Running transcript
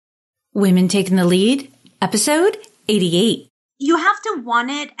Women Taking the Lead, episode 88. You have to want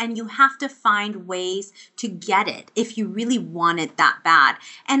it and you have to find ways to get it if you really want it that bad.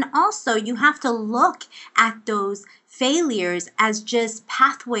 And also you have to look at those failures as just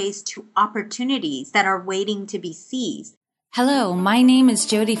pathways to opportunities that are waiting to be seized. Hello, my name is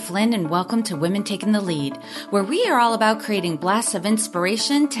Jody Flynn and welcome to Women Taking the Lead, where we are all about creating blasts of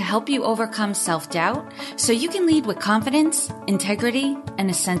inspiration to help you overcome self-doubt so you can lead with confidence, integrity, and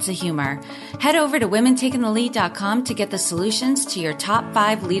a sense of humor. Head over to womentakingthelead.com to get the solutions to your top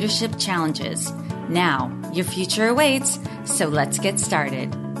 5 leadership challenges. Now, your future awaits, so let's get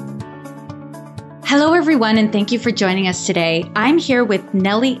started. Hello, everyone, and thank you for joining us today. I'm here with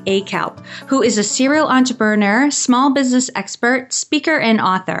Nellie Akalp, who is a serial entrepreneur, small business expert, speaker, and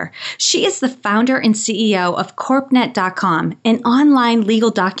author. She is the founder and CEO of CorpNet.com, an online legal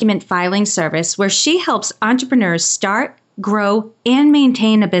document filing service where she helps entrepreneurs start, grow, and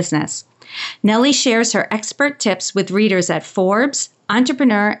maintain a business. Nellie shares her expert tips with readers at Forbes,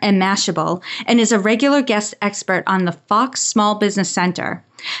 Entrepreneur, and Mashable, and is a regular guest expert on the Fox Small Business Center.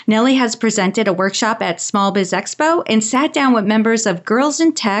 Nellie has presented a workshop at Small Biz Expo and sat down with members of Girls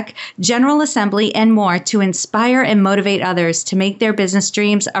in Tech, General Assembly, and more to inspire and motivate others to make their business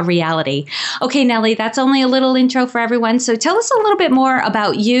dreams a reality. Okay, Nellie, that's only a little intro for everyone, so tell us a little bit more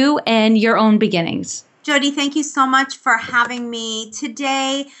about you and your own beginnings. Jody, thank you so much for having me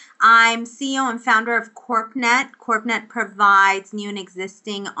today. I'm CEO and founder of CorpNet. CorpNet provides new and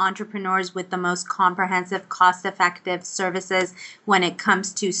existing entrepreneurs with the most comprehensive, cost-effective services when it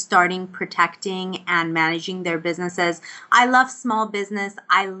comes to starting, protecting, and managing their businesses. I love small business.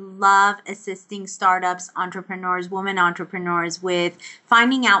 I love assisting startups, entrepreneurs, women entrepreneurs with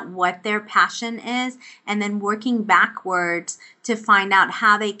finding out what their passion is and then working backwards to find out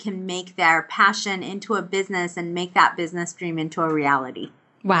how they can make their passion into a business and make that business dream into a reality.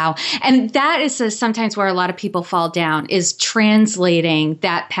 Wow. And that is sometimes where a lot of people fall down, is translating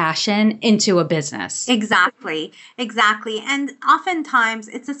that passion into a business. Exactly. And oftentimes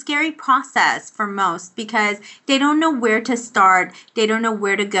it's a scary process for most because they don't know where to start. They don't know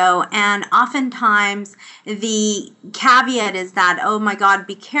where to go. And oftentimes the caveat is that, oh my God,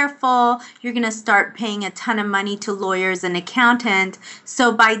 be careful. You're going to start paying a ton of money to lawyers and accountants.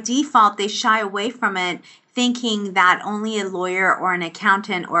 So by default, they shy away from it, thinking that only a lawyer or an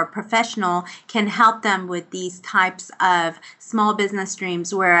accountant or a professional can help them with these types of small business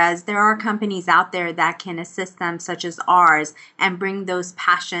dreams, whereas there are companies out there that can assist them, such as ours, and bring those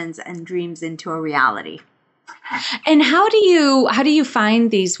passions and dreams into a reality. And how do you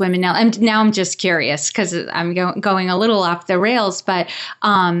find these women now? And now I'm just curious because I'm going a little off the rails, but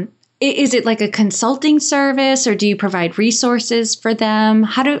is it like a consulting service, or do you provide resources for them?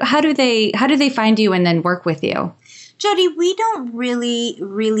 How do they find you and then work with you? Jody, we don't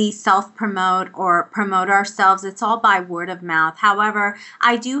really self-promote or promote ourselves. It's all by word of mouth. However,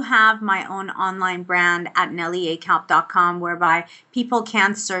 I do have my own online brand at nellieakalp.com whereby people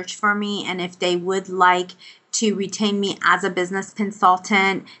can search for me, and if they would like to retain me as a business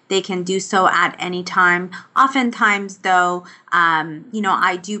consultant, they can do so at any time. Oftentimes, though,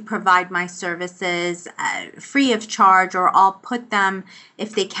 I do provide my services free of charge, or I'll put them,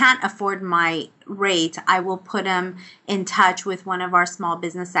 if they can't afford my rate, I will put them in touch with one of our small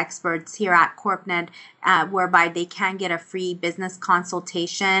business experts here at CorpNet, whereby they can get a free business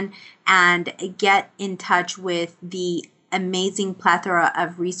consultation and get in touch with the amazing plethora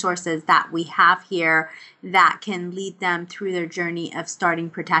of resources that we have here that can lead them through their journey of starting,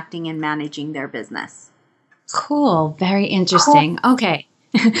 protecting, and managing their business. Cool. Very interesting. Okay.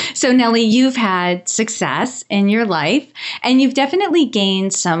 So Nellie, you've had success in your life and you've definitely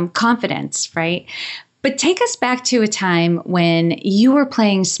gained some confidence, right? But take us back to a time when you were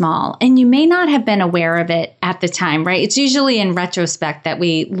playing small and you may not have been aware of it at the time, right? It's usually in retrospect that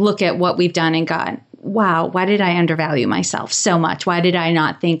we look at what we've done and gone, wow, why did I undervalue myself so much? Why did I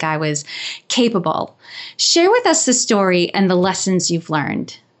not think I was capable? Share with us the story and the lessons you've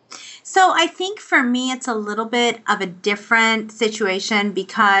learned. So I think for me, it's a little bit of a different situation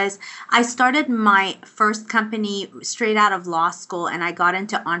because I started my first company straight out of law school, and I got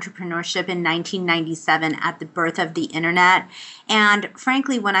into entrepreneurship in 1997 at the birth of the internet. And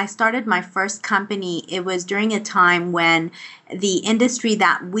frankly, when I started my first company, it was during a time when the industry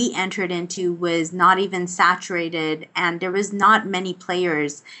that we entered into was not even saturated, and there was not many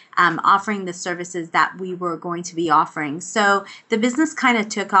players offering the services that we were going to be offering. So the business kind of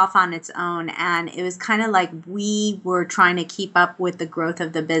took off on on its own. And it was kind of like we were trying to keep up with the growth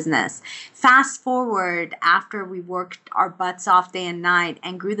of the business. Fast forward after we worked our butts off day and night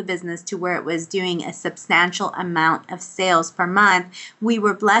and grew the business to where it was doing a substantial amount of sales per month, we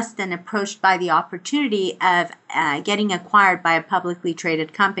were blessed and approached by the opportunity of getting acquired by a publicly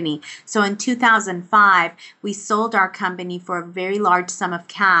traded company. So in 2005, we sold our company for a very large sum of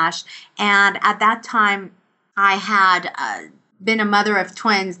cash. And at that time, I had been a mother of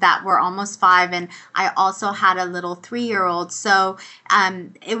twins that were almost 5, and I also had a little 3-year-old. So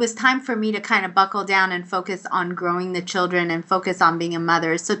it was time for me to kind of buckle down and focus on growing the children and focus on being a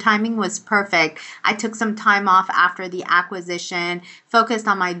mother. So timing was perfect. I took some time off after the acquisition, focused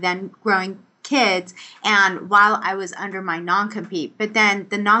on my then growing kids, and while I was under my non-compete. But then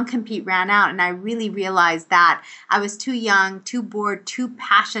the non-compete ran out, and I really realized that I was too young, too bored, too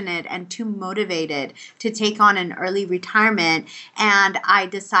passionate, and too motivated to take on an early retirement. And I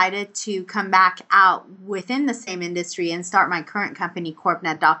decided to come back out within the same industry and start my current company,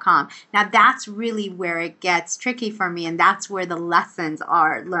 CorpNet.com. Now that's really where it gets tricky for me, and that's where the lessons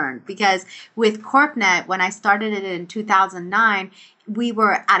are learned. Because with CorpNet, when I started it in 2009, we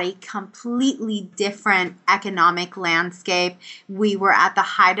were at a completely different economic landscape. We were at the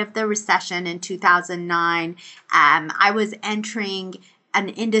height of the recession in 2009. I was entering an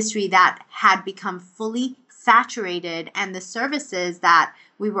industry that had become fully saturated, and the services that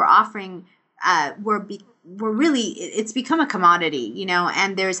we were offering were really, it's become a commodity,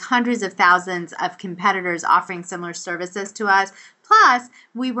 and there's hundreds of thousands of competitors offering similar services to us. Plus,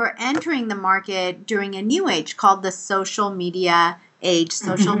 we were entering the market during a new age called the social media age,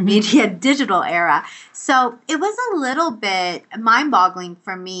 social media digital era. So it was a little bit mind-boggling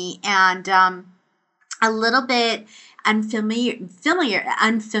for me, and a little bit unfamiliar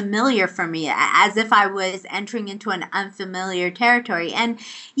for me, as if I was entering into an unfamiliar territory. And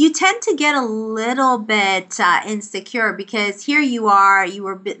you tend to get a little bit insecure, because here you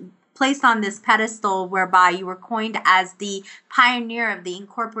were placed on this pedestal whereby you were coined as the pioneer of the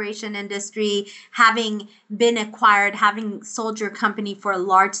incorporation industry, having been acquired, having sold your company for a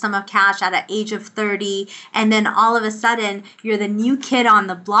large sum of cash at an age of 30, and then all of a sudden you're the new kid on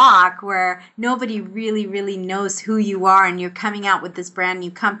the block where nobody really knows who you are, and you're coming out with this brand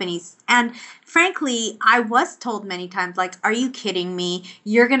new company. And frankly, I was told many times, like, are you kidding me?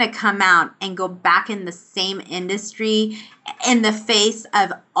 You're going to come out and go back in the same industry in the face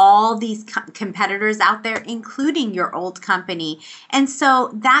of all these competitors out there, including your old company. And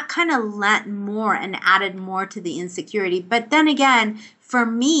so that kind of lent more and added more to the insecurity. But then again, for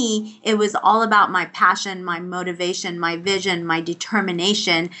me, it was all about my passion, my motivation, my vision, my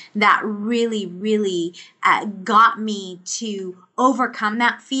determination that really got me to overcome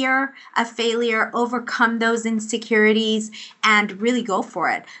that fear of failure, overcome those insecurities, and really go for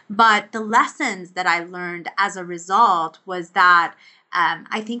it. But the lessons that I learned as a result was that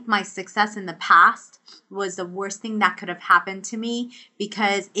I think my success in the past was the worst thing that could have happened to me,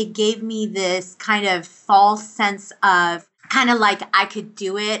 because it gave me this kind of false sense of kind of like I could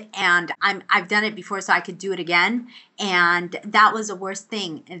do it, and I've done it before, so I could do it again. And that was the worst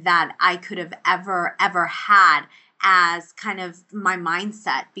thing that I could have ever had as kind of my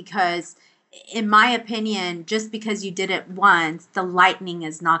mindset, because in my opinion, just because you did it once, the lightning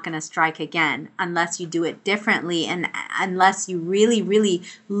is not going to strike again unless you do it differently, and unless you really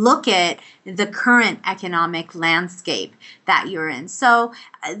look at the current economic landscape that you're in. So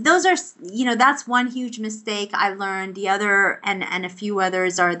those are, that's one huge mistake I learned. The other, and a few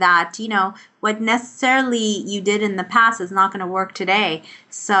others, are that, what necessarily you did in the past is not going to work today.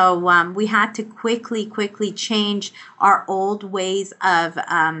 So we had to quickly change our old ways of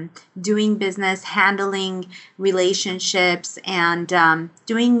doing business, handling relationships, and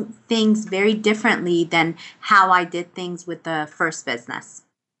doing things very differently than how I did things with the first business.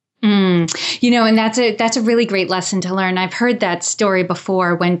 And that's a really great lesson to learn. I've heard that story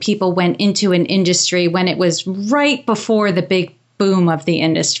before, when people went into an industry when it was right before the big boom of the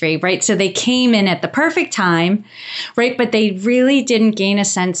industry, right? So they came in at the perfect time, right? But they really didn't gain a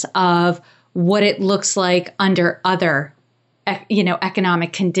sense of what it looks like under other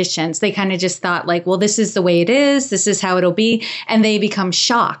economic conditions. They kind of just thought like, well, this is the way it is. This is how it'll be. And they become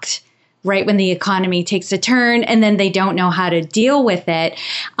shocked, right, when the economy takes a turn, and then they don't know how to deal with it.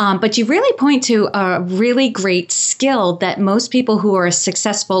 But you really point to a really great skill that most people who are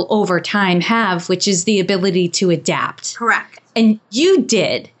successful over time have, which is the ability to adapt. Correct. And you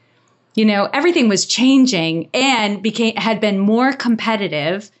did. Everything was changing and had been more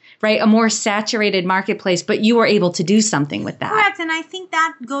competitive, right? A more saturated marketplace, but you were able to do something with that. Correct. And I think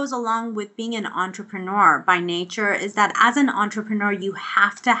that goes along with being an entrepreneur by nature, is that as an entrepreneur, you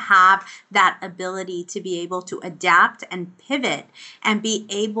have to have that ability to be able to adapt and pivot and be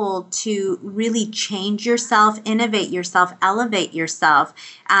able to really change yourself, innovate yourself, elevate yourself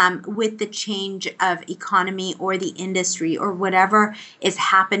with the change of economy or the industry or whatever is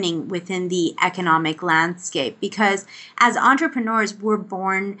happening within the economic landscape. Because as entrepreneurs,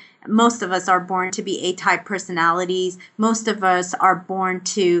 most of us are born to be A-type personalities. Most of us are born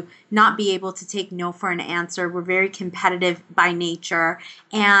to not be able to take no for an answer. We're very competitive by nature.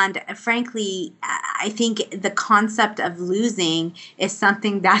 And frankly, I think the concept of losing is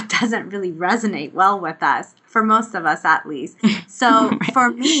something that doesn't really resonate well with us, for most of us at least. So Right.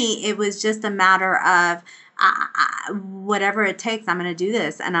 for me, it was just a matter of whatever it takes, I'm going to do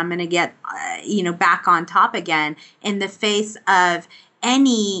this, and I'm going to get, back on top again in the face of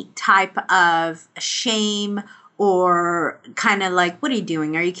any type of shame or kind of like, what are you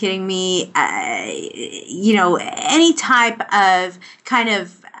doing? Are you kidding me? Any type of kind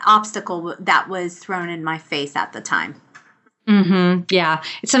of obstacle that was thrown in my face at the time. Mm-hmm. Yeah.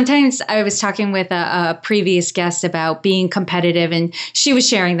 Sometimes I was talking with a previous guest about being competitive, and she was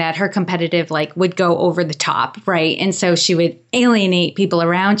sharing that her competitive would go over the top, right? And so she would alienate people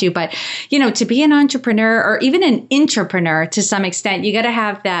around you. But, to be an entrepreneur or even an intrapreneur to some extent, you got to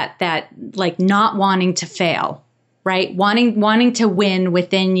have that not wanting to fail. Right? Wanting to win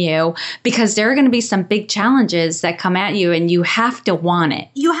within you, because there are going to be some big challenges that come at you and you have to want it.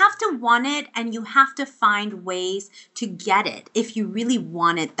 You have to want it, and you have to find ways to get it if you really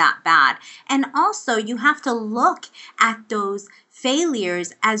want it that bad. And also you have to look at those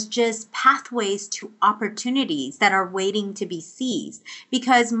failures as just pathways to opportunities that are waiting to be seized.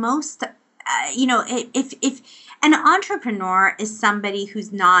 Because most, if an entrepreneur is somebody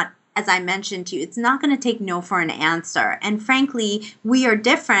who's not, as I mentioned to you, it's not going to take no for an answer. And frankly, we are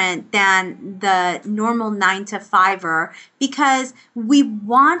different than the normal 9-to-5er because we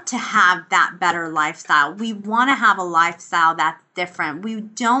want to have that better lifestyle. We want to have a lifestyle that's different. We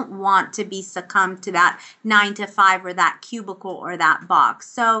don't want to be succumbed to that 9-to-5 or that cubicle or that box.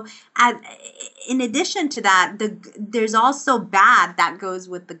 So in addition to that, there's also bad that goes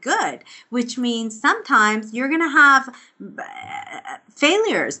with the good, which means sometimes you're going to have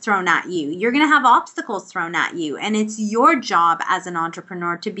failures thrown at you. You're going to have obstacles thrown at you. And it's your job as an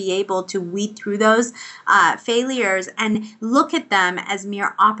entrepreneur to be able to weed through those failures and look at them as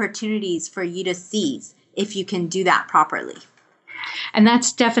mere opportunities for you to seize if you can do that properly. And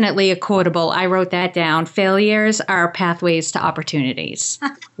that's definitely a quotable. I wrote that down. Failures are pathways to opportunities.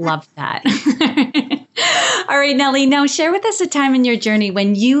 Love that. All right, Nellie, now share with us a time in your journey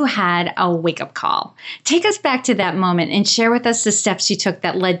when you had a wake-up call. Take us back to that moment and share with us the steps you took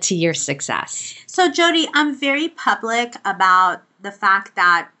that led to your success. So, Jody, I'm very public about the fact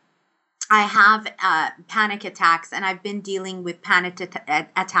that I have panic attacks, and I've been dealing with panic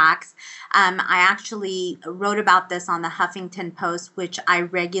attacks. I actually wrote about this on the Huffington Post, which I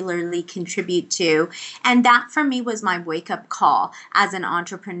regularly contribute to. And that for me was my wake-up call as an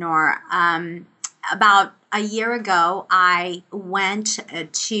entrepreneur. About a year ago, I went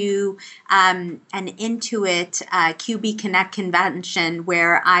to an Intuit QB Connect convention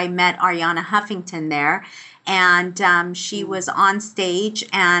where I met Arianna Huffington there. And she was on stage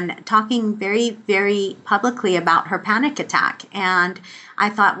and talking very, very publicly about her panic attack. And I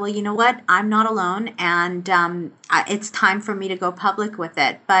thought, well, you know what? I'm not alone, and it's time for me to go public with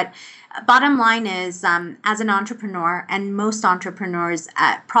it. But bottom line is, as an entrepreneur, and most entrepreneurs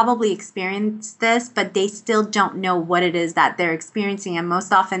probably experience this, but they still don't know what it is that they're experiencing. And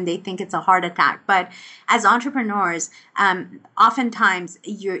most often they think it's a heart attack. But as entrepreneurs, oftentimes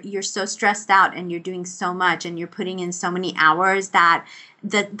you're so stressed out and you're doing so much and you're putting in so many hours that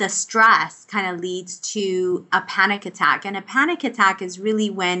the stress kind of leads to a panic attack. And a panic attack is really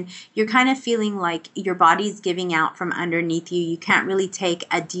when you're kind of feeling like your body's giving out from underneath you. You can't really take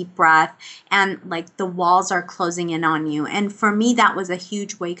a deep breath, and like the walls are closing in on you. And for me, that was a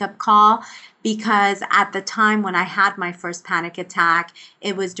huge wake-up call, because at the time when I had my first panic attack,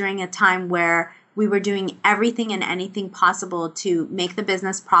 it was during a time where we were doing everything and anything possible to make the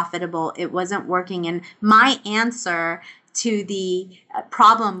business profitable. It wasn't working. And my answer to the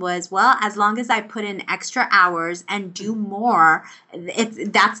problem was, well, as long as I put in extra hours and do more,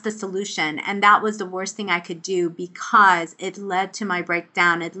 that's the solution. And that was the worst thing I could do, because it led to my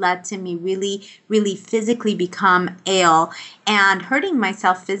breakdown. It led to me really, really physically become ill and hurting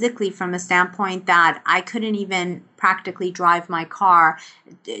myself physically from a standpoint that I couldn't even practically drive my car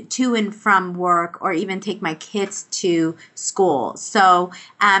to and from work or even take my kids to school. So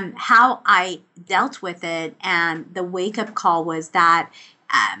how I dealt with it and the wake-up call was that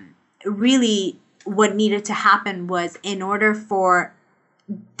really what needed to happen was, in order for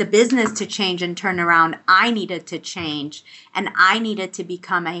the business to change and turn around, I needed to change and I needed to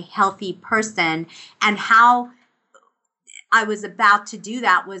become a healthy person. And how I was about to do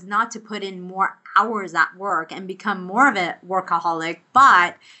that was not to put in more hours at work and become more of a workaholic,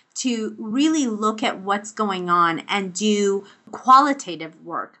 but to really look at what's going on and do qualitative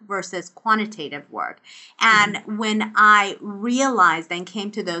work versus quantitative work. And when I realized and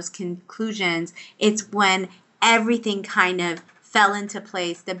came to those conclusions, it's when everything kind of fell into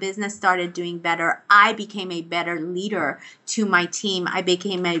place. The business started doing better. I became a better leader to my team. I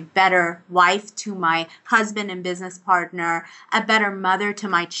became a better wife to my husband and business partner, a better mother to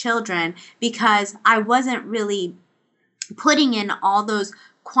my children, because I wasn't really putting in all those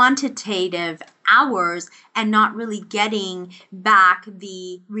quantitative hours and not really getting back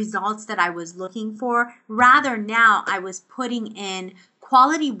the results that I was looking for. Rather, now I was putting in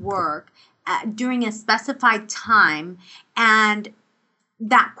quality work during a specified time, and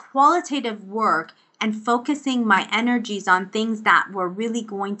that qualitative work and focusing my energies on things that were really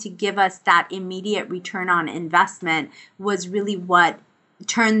going to give us that immediate return on investment was really what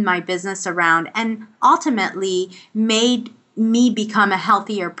turned my business around and ultimately made me become a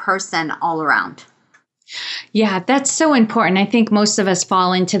healthier person all around. Yeah, that's so important. I think most of us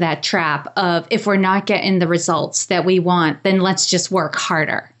fall into that trap of, if we're not getting the results that we want, then let's just work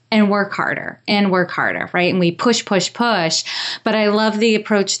harder. And work harder and work harder, right? And we push. But I love the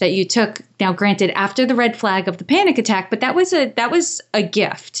approach that you took. Now, granted, after the red flag of the panic attack, but that was a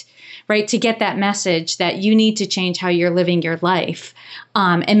gift, right? To get that message that you need to change how you're living your life,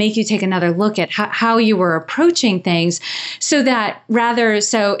 and make you take another look at how you were approaching things, so that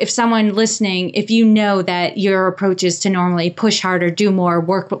so if someone listening, if you know that your approach is to normally push harder, do more,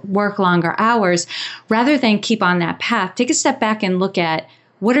 work longer hours, rather than keep on that path, take a step back and look at,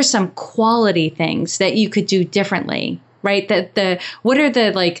 what are some quality things that you could do differently, right? What are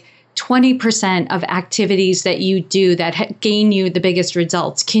the 20% of activities that you do that gain you the biggest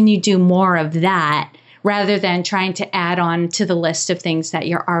results? Can you do more of that rather than trying to add on to the list of things that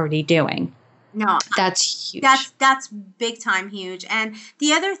you're already doing? No, that's huge. That's big time huge. And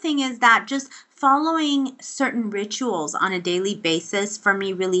the other thing is that just following certain rituals on a daily basis for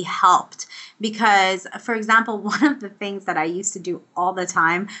me really helped. Because, for example, one of the things that I used to do all the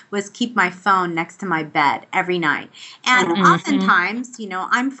time was keep my phone next to my bed every night. And oftentimes,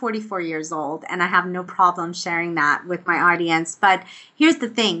 I'm 44 years old and I have no problem sharing that with my audience. But here's the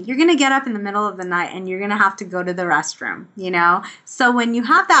thing, you're going to get up in the middle of the night and you're going to have to go to the restroom, So when you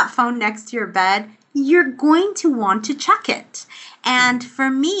have that phone next to your bed, you're going to want to check it. And for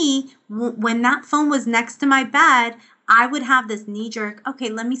me, when that phone was next to my bed, I would have this knee-jerk, okay,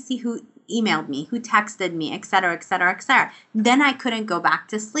 let me see who emailed me, who texted me, et cetera, et cetera, et cetera. Then I couldn't go back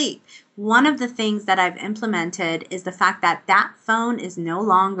to sleep. One of the things that I've implemented is the fact that that phone is no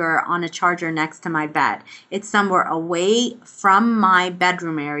longer on a charger next to my bed. It's somewhere away from my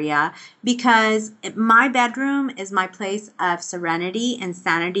bedroom area, because my bedroom is my place of serenity and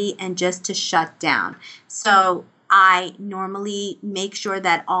sanity and just to shut down. So I normally make sure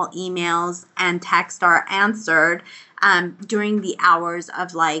that all emails and texts are answered during the hours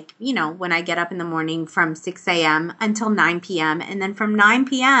of when I get up in the morning from 6 a.m. until 9 p.m. And then from 9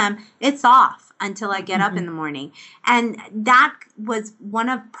 p.m., it's off until I get up in the morning. And that was one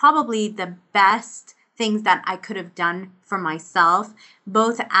of probably the best things that I could have done for myself,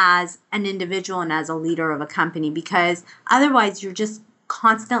 both as an individual and as a leader of a company, because otherwise you're just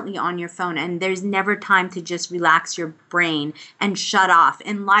constantly on your phone and there's never time to just relax your brain and shut off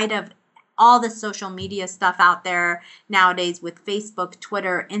in light of all the social media stuff out there nowadays with Facebook,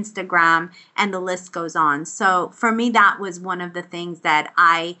 Twitter, Instagram, and the list goes on. So for me, that was one of the things that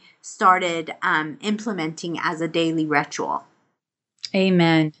I started implementing as a daily ritual.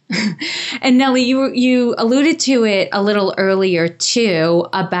 Amen. And Nellie, you alluded to it a little earlier too,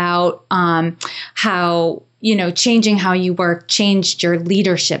 about how changing how you work changed your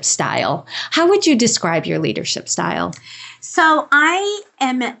leadership style. How would you describe your leadership style? So I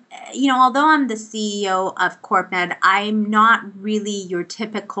am, although I'm the CEO of CorpNet, I'm not really your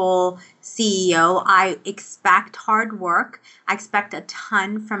typical CEO. I expect hard work. I expect a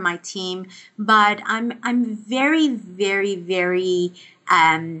ton from my team, but I'm very, very, very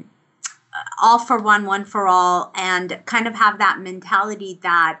all for one for all, and kind of have that mentality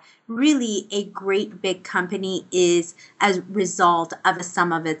that really a great big company is a result of a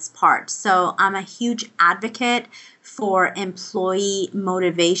sum of its parts. So I'm a huge advocate for employee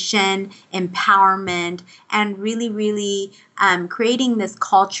motivation, empowerment, and really creating this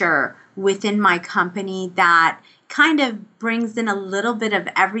culture within my company that kind of brings in a little bit of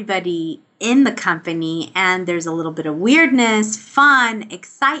everybody in the company, and there's a little bit of weirdness, fun,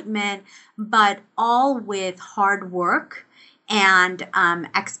 excitement, but all with hard work and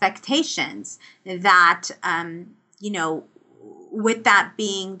expectations that, with that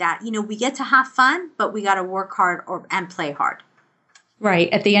being that, we get to have fun, but we got to work hard and play hard. Right.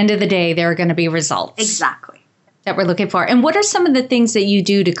 At the end of the day, there are going to be results. Exactly. That we're looking for. And what are some of the things that you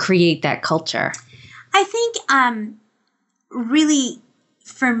do to create that culture? I think really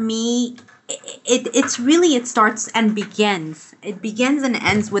for me, it starts and begins. It begins and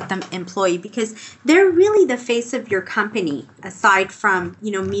ends with the employee, because they're really the face of your company. Aside from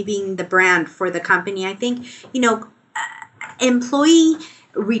me being the brand for the company, I think employee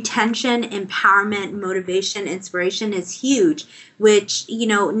retention, empowerment, motivation, inspiration is huge. Which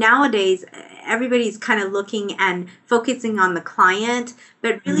nowadays everybody's kind of looking and focusing on the client,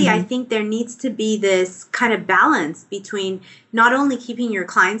 but really I think there needs to be this kind of balance between not only keeping your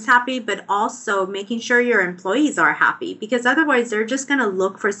clients happy, but also making sure your employees are happy, because otherwise they're just going to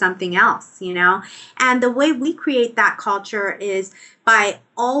look for something else, And the way we create that culture is by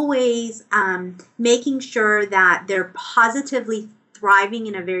always making sure that they're positively thriving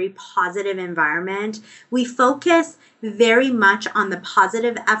in a very positive environment. We focus very much on the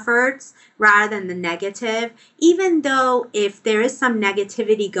positive efforts rather than the negative. Even though if there is some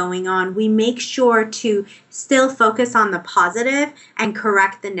negativity going on, we make sure to still focus on the positive and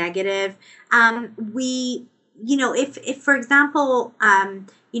correct the negative. If for example,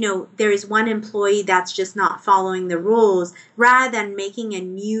 there is one employee that's just not following the rules, rather than making a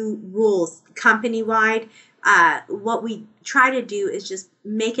new rules company-wide, what we try to do is just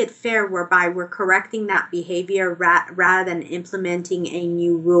make it fair, whereby we're correcting that behavior rather than implementing a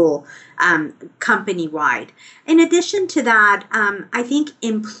new rule company-wide. In addition to that, I think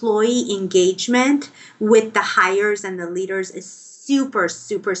employee engagement with the hires and the leaders is super,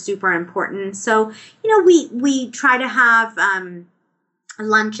 super, super important. So, we try to have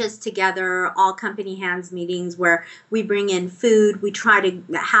lunches together, all company hands meetings where we bring in food. We try to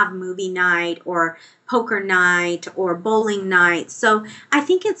have movie night or poker night or bowling night. So I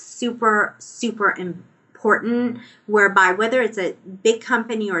think it's super, super important, whereby whether it's a big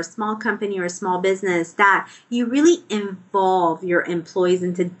company or a small company or a small business, that you really involve your employees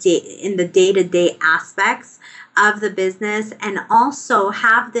in the day-to-day aspects of the business, and also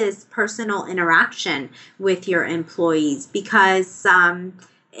have this personal interaction with your employees, because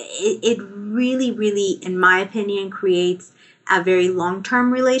it really, really, in my opinion, creates a very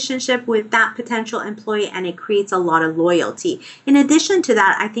long-term relationship with that potential employee, and it creates a lot of loyalty. In addition to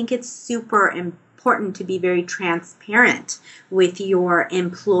that, I think it's super important to be very transparent with your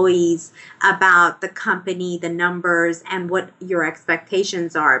employees about the company, the numbers, and what your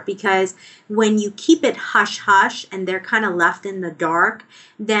expectations are. Because when you keep it hush-hush and they're kind of left in the dark,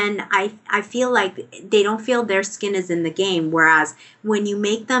 then I feel like they don't feel their skin is in the game. Whereas when you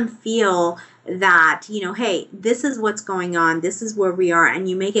make them feel that, hey, this is what's going on, this is where we are, and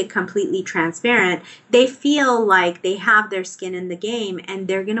you make it completely transparent, they feel like they have their skin in the game, and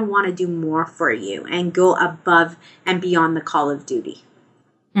they're going to want to do more for you and go above and beyond the call of duty.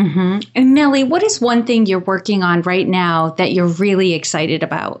 Mm-hmm. And Nellie, what is one thing you're working on right now that you're really excited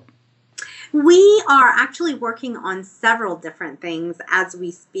about? We are actually working on several different things as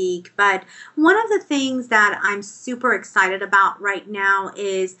we speak, but one of the things that I'm super excited about right now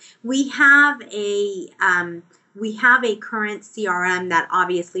is we have a current CRM that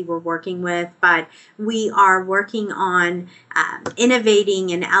obviously we're working with, but we are working on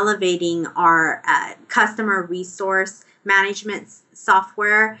innovating and elevating our customer resource management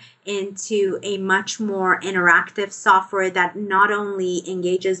software into a much more interactive software that not only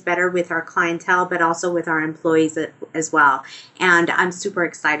engages better with our clientele, but also with our employees as well. And I'm super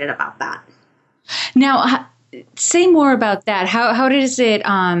excited about that. Now, say more about that. How does it,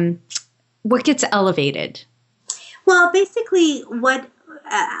 what gets elevated? Well, basically,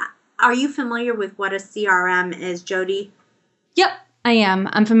 are you familiar with what a CRM is, Jody? Yep, I am.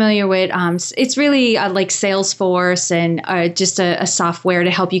 I'm familiar with, it's really like Salesforce and just a software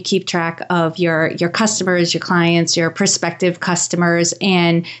to help you keep track of your customers, your clients, your prospective customers,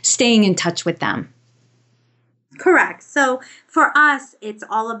 and staying in touch with them. Correct. So for us, it's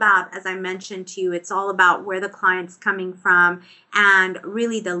all about, as I mentioned to you, it's all about where the client's coming from and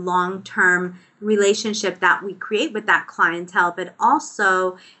really the long-term relationship that we create with that clientele. But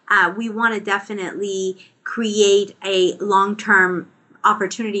also, we want to definitely create a long-term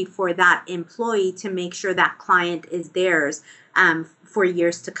opportunity for that employee to make sure that client is theirs for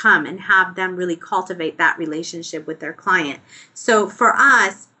years to come and have them really cultivate that relationship with their client. So for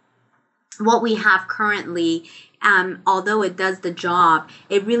us, what we have currently, although it does the job,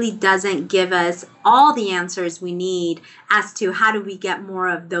 it really doesn't give us all the answers we need as to how do we get more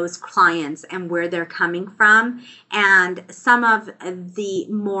of those clients and where they're coming from. And some of the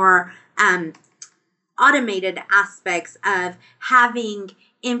more automated aspects of having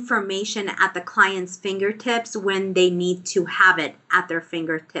information at the client's fingertips when they need to have it at their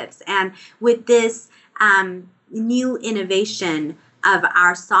fingertips. And with this new innovation of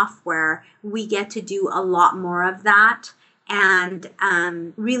our software, we get to do a lot more of that and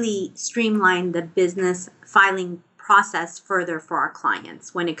really streamline the business filing process further for our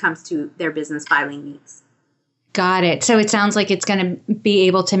clients when it comes to their business filing needs. Got it. So it sounds like it's going to be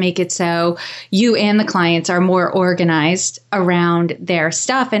able to make it so you and the clients are more organized around their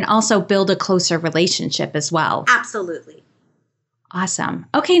stuff and also build a closer relationship as well. Absolutely. Awesome.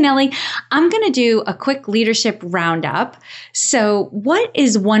 Okay, Nellie, I'm going to do a quick leadership roundup. So what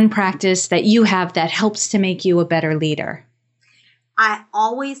is one practice that you have that helps to make you a better leader? I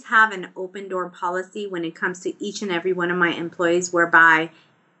always have an open door policy when it comes to each and every one of my employees, whereby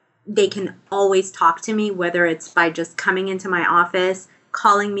they can always talk to me, whether it's by just coming into my office,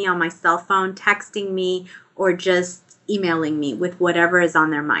 calling me on my cell phone, texting me, or just emailing me with whatever is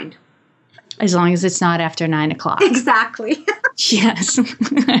on their mind. As long as it's not after 9 o'clock. Exactly. Yes.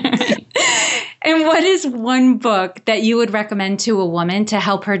 And what is one book that you would recommend to a woman to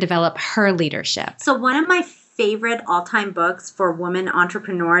help her develop her leadership? So one of my favorite all-time books for women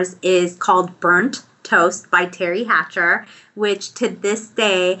entrepreneurs is called Burnt Toast by Terry Hatcher, which to this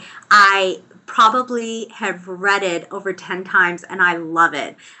day, I probably have read it over 10 times and I love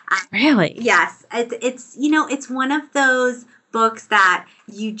it. Really? Yes. It's one of those books that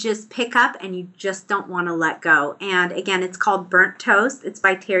you just pick up and you just don't want to let go. And again, it's called Burnt Toast. It's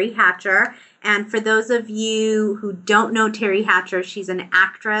by Terry Hatcher. And for those of you who don't know Terry Hatcher, she's an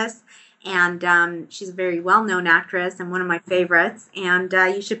actress. And she's a very well-known actress and one of my favorites. And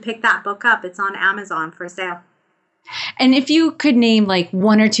you should pick that book up. It's on Amazon for sale. And if you could name like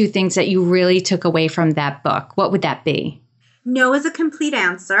one or two things that you really took away from that book, what would that be? No is a complete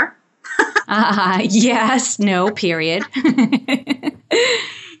answer. Yes, no, period.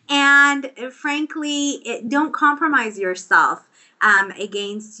 And frankly, don't compromise yourself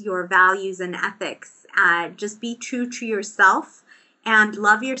against your values and ethics. Just be true to yourself and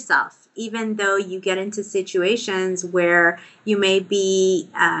love yourself, even though you get into situations where you may be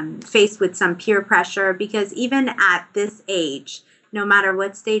faced with some peer pressure, because even at this age, no matter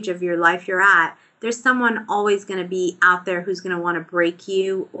what stage of your life you're at, there's someone always going to be out there who's going to want to break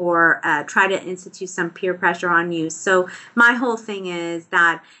you or try to institute some peer pressure on you. So my whole thing is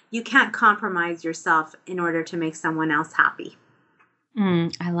that you can't compromise yourself in order to make someone else happy.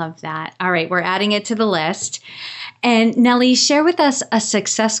 I love that. All right, we're adding it to the list. And Nellie, share with us a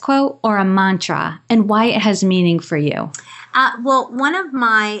success quote or a mantra and why it has meaning for you. Well, one of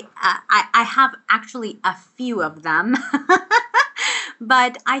my, I have actually a few of them.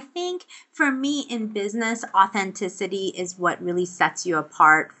 But I think for me in business, authenticity is what really sets you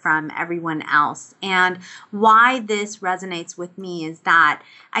apart from everyone else. And why this resonates with me is that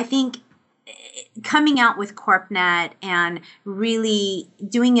I think coming out with CorpNet and really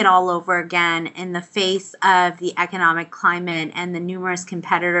doing it all over again in the face of the economic climate and the numerous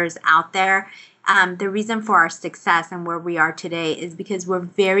competitors out there, the reason for our success and where we are today is because we're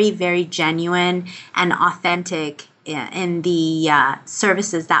very, very genuine and authentic in the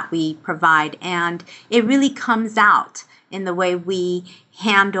services that we provide. And it really comes out in the way we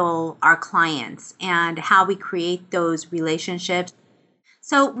handle our clients and how we create those relationships.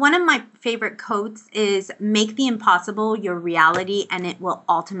 So one of my favorite quotes is, make the impossible your reality and it will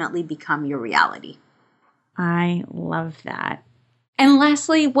ultimately become your reality. I love that. And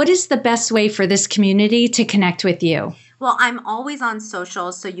lastly, what is the best way for this community to connect with you? Well, I'm always on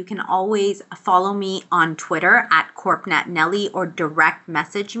socials, so you can always follow me on Twitter at CorpNetNelly or direct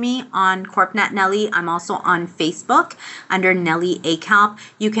message me on CorpNetNelly. I'm also on Facebook under Nelly ACalp.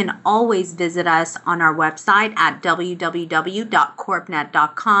 You can always visit us on our website at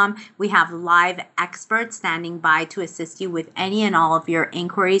www.corpnet.com. We have live experts standing by to assist you with any and all of your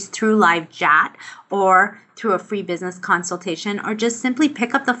inquiries through live chat or through a free business consultation, or just simply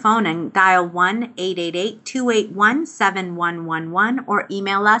pick up the phone and dial 1-888-281-7111 or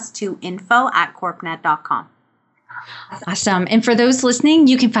email us to info@corpnet.com. Awesome. And for those listening,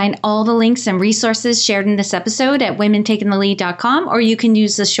 you can find all the links and resources shared in this episode at womentakingthelead.com, or you can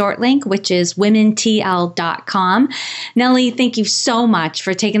use the short link, which is womentl.com. Nelly, thank you so much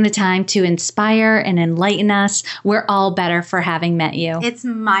for taking the time to inspire and enlighten us. We're all better for having met you. It's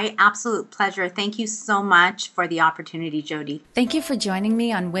my absolute pleasure. Thank you so much for the opportunity, Jody. Thank you for joining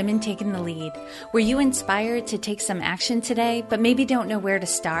me on Women Taking the Lead. Were you inspired to take some action today, but maybe don't know where to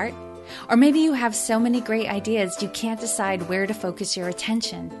start? Or maybe you have so many great ideas you can't decide where to focus your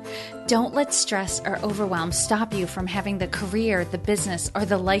attention. Don't let stress or overwhelm stop you from having the career, the business, or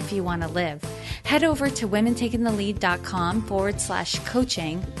the life you want to live. Head over to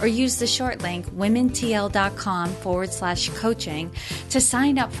womentakingthelead.com/coaching or use the short link womentl.com/coaching to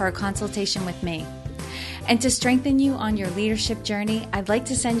sign up for a consultation with me. And to strengthen you on your leadership journey, I'd like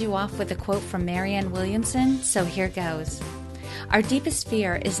to send you off with a quote from Marianne Williamson, so here goes. Our deepest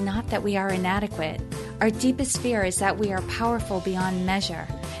fear is not that we are inadequate. Our deepest fear is that we are powerful beyond measure.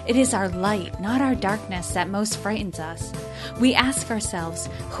 It is our light, not our darkness, that most frightens us. We ask ourselves,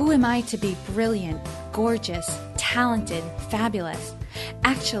 who am I to be brilliant, gorgeous, talented, fabulous?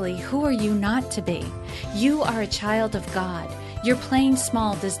 Actually, who are you not to be? You are a child of God. Your playing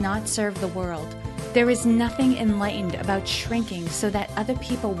small does not serve the world. There is nothing enlightened about shrinking so that other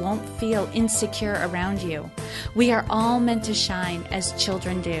people won't feel insecure around you. We are all meant to shine as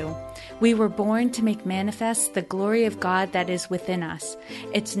children do. We were born to make manifest the glory of God that is within us.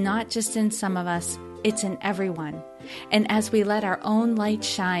 It's not just in some of us, it's in everyone. And as we let our own light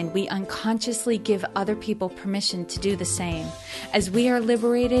shine, we unconsciously give other people permission to do the same. As we are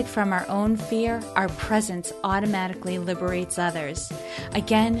liberated from our own fear, our presence automatically liberates others.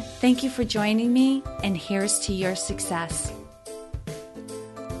 Again, thank you for joining me, and here's to your success.